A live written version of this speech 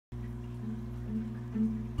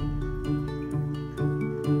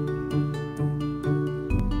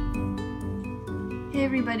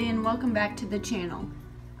everybody, and welcome back to the channel.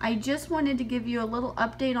 I just wanted to give you a little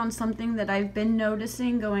update on something that I've been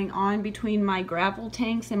noticing going on between my gravel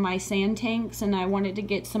tanks and my sand tanks, and I wanted to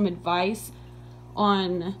get some advice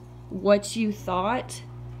on what you thought.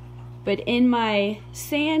 But in my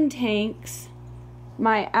sand tanks,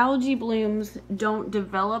 my algae blooms don't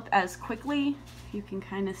develop as quickly. You can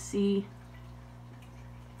kind of see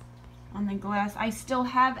on the glass. I still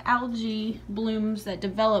have algae blooms that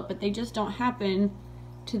develop, but they just don't happen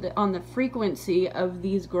to on the frequency of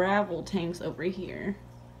these gravel tanks over here.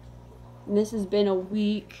 And this has been a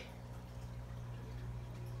week.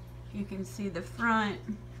 You can see the front.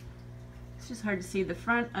 It's just hard to see. The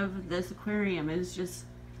front of this aquarium is just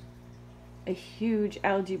a huge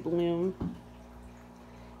algae bloom.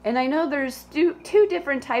 And I know there's two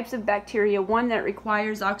different types of bacteria, one that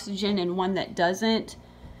requires oxygen and one that doesn't.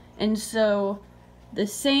 And so the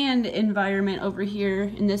sand environment over here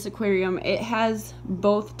in this aquarium, it has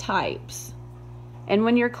both types. And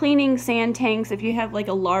when you're cleaning sand tanks, if you have like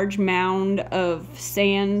a large mound of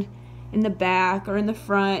sand in the back or in the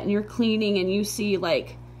front and you're cleaning and you see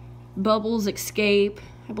like bubbles escape,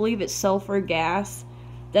 I believe it's sulfur gas,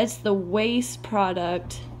 that's the waste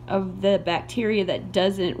product of the bacteria that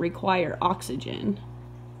doesn't require oxygen,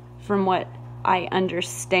 from what I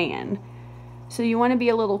understand. So you want to be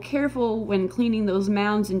a little careful when cleaning those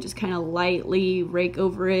mounds and just kind of lightly rake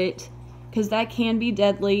over it, because that can be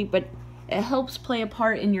deadly, but it helps play a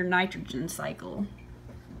part in your nitrogen cycle.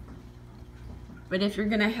 But if you're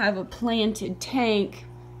going to have a planted tank,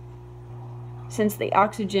 since the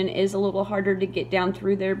oxygen is a little harder to get down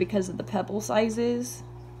through there because of the pebble sizes,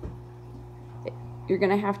 you're going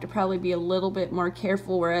to have to probably be a little bit more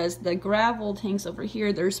careful, whereas the gravel tanks over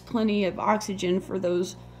here, there's plenty of oxygen for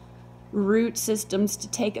those root systems to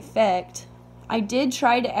take effect. I did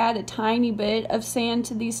try to add a tiny bit of sand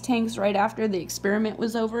to these tanks right after the experiment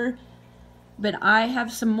was over, but I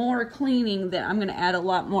have some more cleaning that I'm going to add a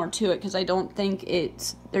lot more to it, because I don't think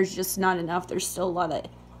there's just not enough. There's still a lot of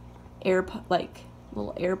air, like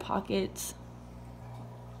little air pockets.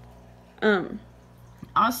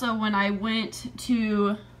 Also, when I went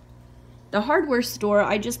to the hardware store,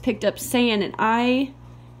 I just picked up sand, and I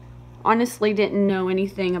honestly didn't know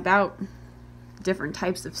anything about different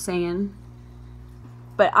types of sand,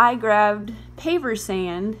 but I grabbed paver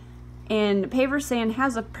sand, and paver sand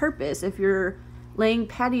has a purpose. If you're laying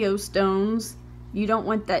patio stones, you don't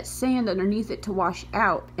want that sand underneath it to wash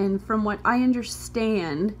out, and from what I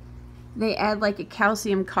understand, they add like a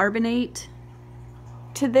calcium carbonate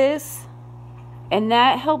to this, and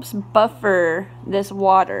that helps buffer this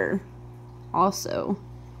water also.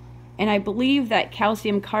 And I believe that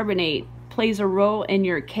calcium carbonate plays a role in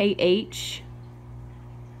your KH.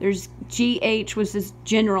 There's GH, which is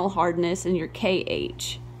general hardness, and your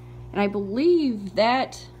KH. And I believe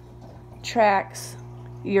that tracks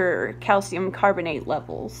your calcium carbonate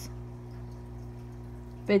levels.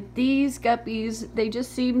 But these guppies, they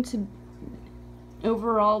just seem to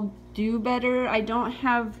overall do better. I don't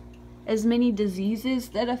have as many diseases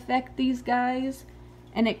that affect these guys.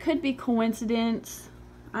 And it could be coincidence.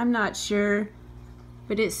 I'm not sure,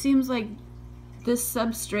 but it seems like this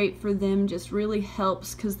substrate for them just really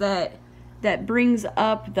helps, because that brings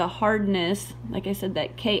up the hardness. Like I said,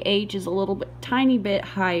 that KH is a little bit, tiny bit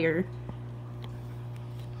higher,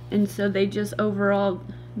 and so they just overall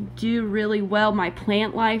do really well. My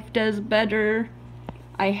plant life does better.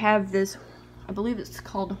 I have this, I believe it's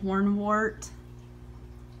called hornwort,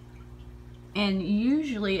 and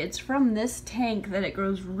usually it's from this tank that it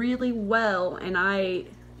grows really well, and I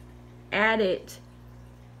add it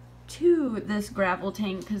to this gravel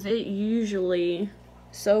tank because it usually,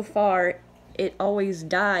 so far, it always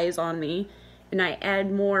dies on me, and I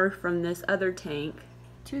add more from this other tank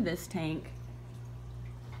to this tank.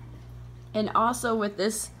 And also with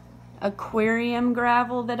this aquarium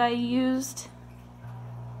gravel that I used,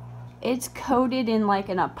 it's coated in like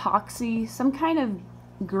an epoxy, some kind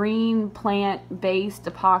of green plant-based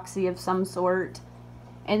epoxy of some sort.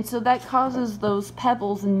 And so that causes those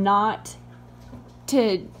pebbles not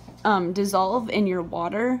to dissolve in your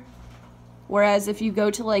water. Whereas if you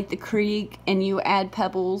go to like the creek and you add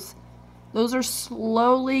pebbles, those are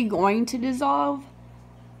slowly going to dissolve.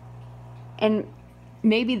 And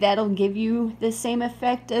maybe that'll give you the same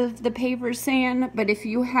effect of the paver sand. But if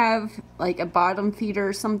you have like a bottom feeder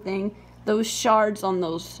or something, those shards on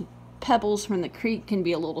those pebbles from the creek can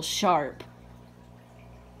be a little sharp.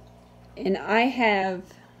 And I've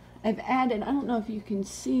added, I don't know if you can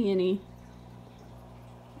see any,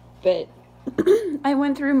 but I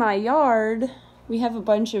went through my yard. We have a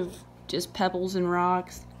bunch of just pebbles and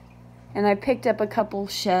rocks, and I picked up a couple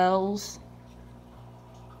shells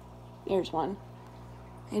There's one.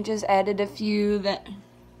 I just added a few that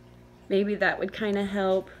maybe that would kind of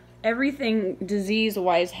help. Everything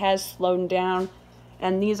disease-wise has slowed down,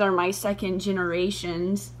 and these are my second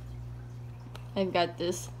generations. I've got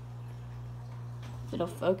this, it'll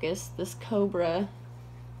focus, this cobra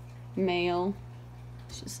male.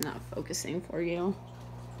 It's just not focusing for you.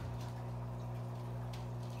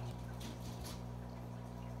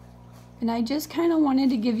 And I just kind of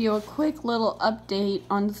wanted to give you a quick little update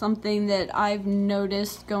on something that I've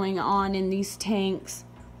noticed going on in these tanks.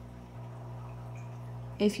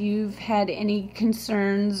 If you've had any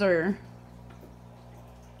concerns or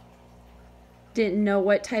didn't know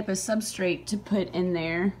what type of substrate to put in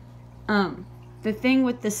there. The thing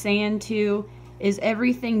with the sand too is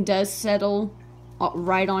everything does settle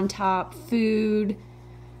right on top. Food,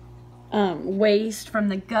 waste from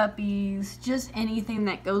the guppies, just anything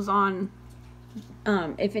that goes on.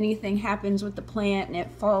 If anything happens with the plant and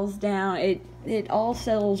it falls down, it all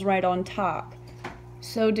settles right on top.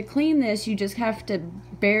 So to clean this, you just have to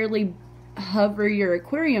barely hover your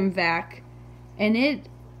aquarium vac, and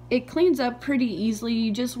it cleans up pretty easily.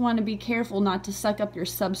 You just want to be careful not to suck up your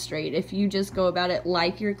substrate. If you just go about it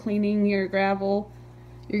like you're cleaning your gravel,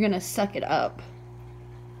 you're gonna suck it up.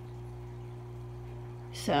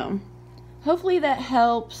 So hopefully that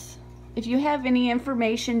helps. If you have any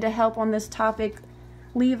information to help on this topic,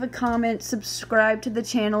 leave a comment, subscribe to the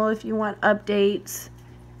channel if you want updates.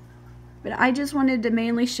 But I just wanted to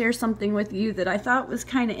mainly share something with you that I thought was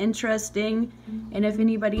kind of interesting, and if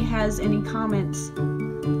anybody has any comments,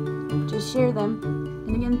 just share them.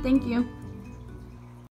 And again, thank you.